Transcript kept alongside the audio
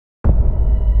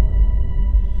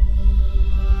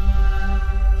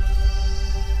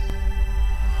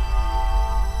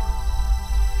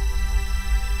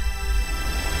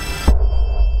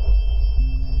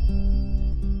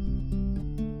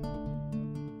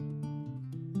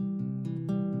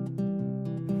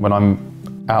when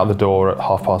I'm out the door at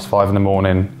 5:30 in the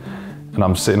morning and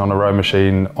I'm sitting on a row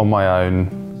machine on my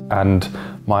own and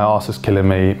my arse is killing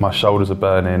me, my shoulders are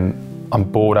burning, I'm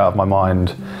bored out of my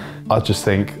mind. I just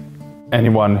think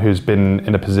anyone who's been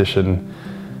in a position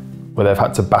where they've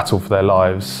had to battle for their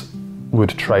lives would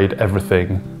trade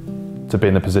everything to be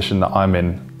in the position that I'm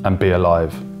in and be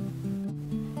alive.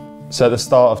 So at the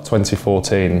start of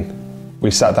 2014, we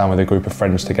sat down with a group of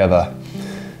friends together.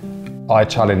 I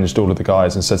challenged all of the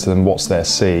guys and said to them, what's their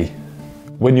C?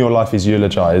 When your life is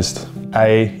eulogised,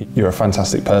 A, you're a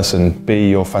fantastic person, B,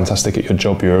 you're fantastic at your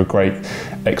job, you're a great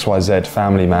XYZ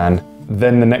family man.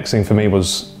 Then the next thing for me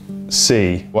was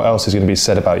C, what else is going to be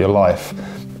said about your life?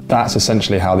 That's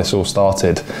essentially how this all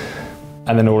started.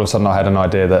 And then all of a sudden I had an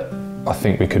idea that I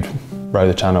think we could row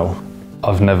the channel.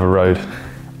 I've never rowed.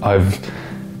 I've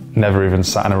never even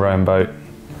sat in a rowing boat.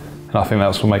 And I think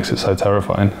that's what makes it so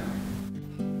terrifying.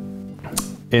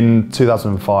 In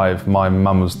 2005, my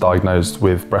mum was diagnosed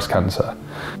with breast cancer.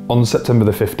 On September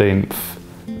the 15th,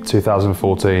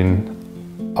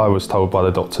 2014, I was told by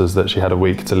the doctors that she had a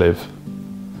week to live.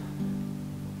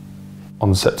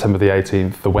 On September the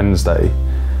 18th, the Wednesday,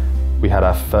 we had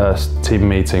our first team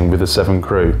meeting with the 7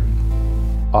 crew.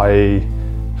 I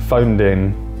phoned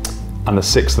in and the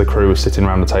 6 of the crew was sitting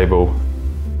around the table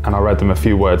and I read them a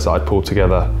few words that I'd pulled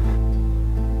together.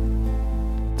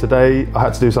 Today, I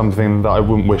had to do something that I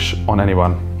wouldn't wish on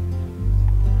anyone.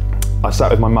 I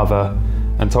sat with my mother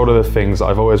and told her the things that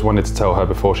I've always wanted to tell her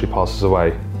before she passes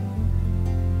away.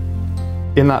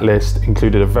 In that list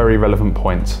included a very relevant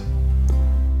point.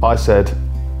 I said,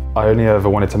 I only ever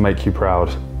wanted to make you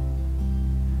proud.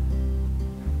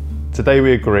 Today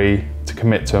we agree to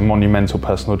commit to a monumental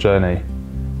personal journey.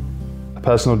 A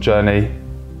personal journey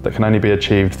that can only be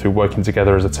achieved through working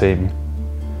together as a team.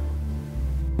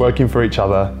 Working for each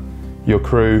other, your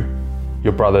crew,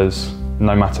 your brothers,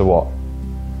 no matter what.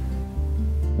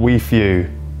 We few,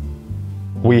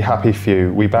 we happy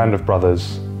few, we band of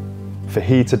brothers. For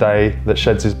he today that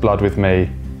sheds his blood with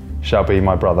me shall be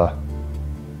my brother.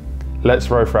 Let's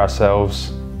row for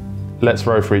ourselves, let's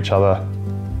row for each other,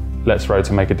 let's row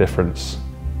to make a difference.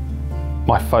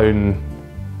 My phone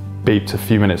beeped a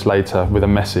few minutes later with a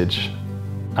message,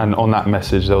 and on that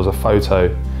message there was a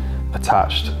photo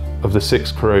attached of the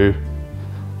 6 crew,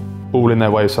 all in their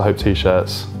Waves4Hope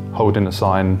t-shirts, holding a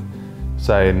sign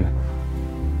saying,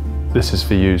 "This is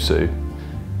for you, Sue."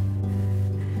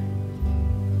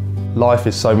 Life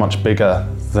is so much bigger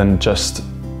than just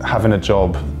having a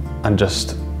job and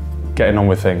just getting on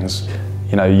with things.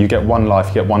 You know, you get one life,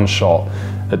 you get one shot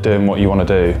at doing what you want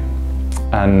to do.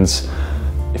 And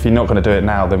if you're not going to do it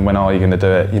now, then when are you going to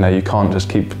do it? You know, you can't just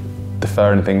keep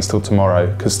deferring things till tomorrow,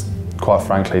 because quite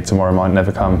frankly, tomorrow might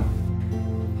never come.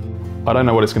 I don't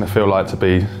know what it's going to feel like to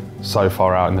be so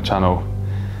far out in the channel.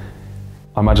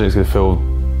 I imagine it's going to feel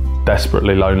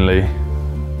desperately lonely,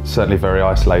 certainly very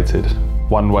isolated.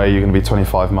 One way you're going to be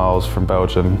 25 miles from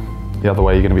Belgium, the other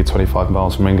way you're going to be 25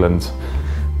 miles from England.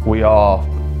 We are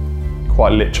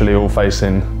quite literally all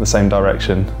facing the same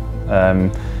direction.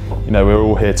 You know, we're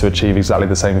all here to achieve exactly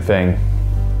the same thing.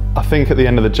 I think at the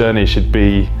end of the journey should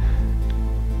be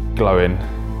glowing.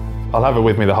 I'll have her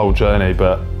with me the whole journey,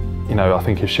 but you know, I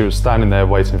think if she was standing there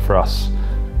waiting for us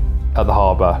at the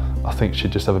harbour, I think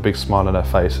she'd just have a big smile on her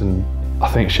face and I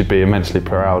think she'd be immensely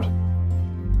proud.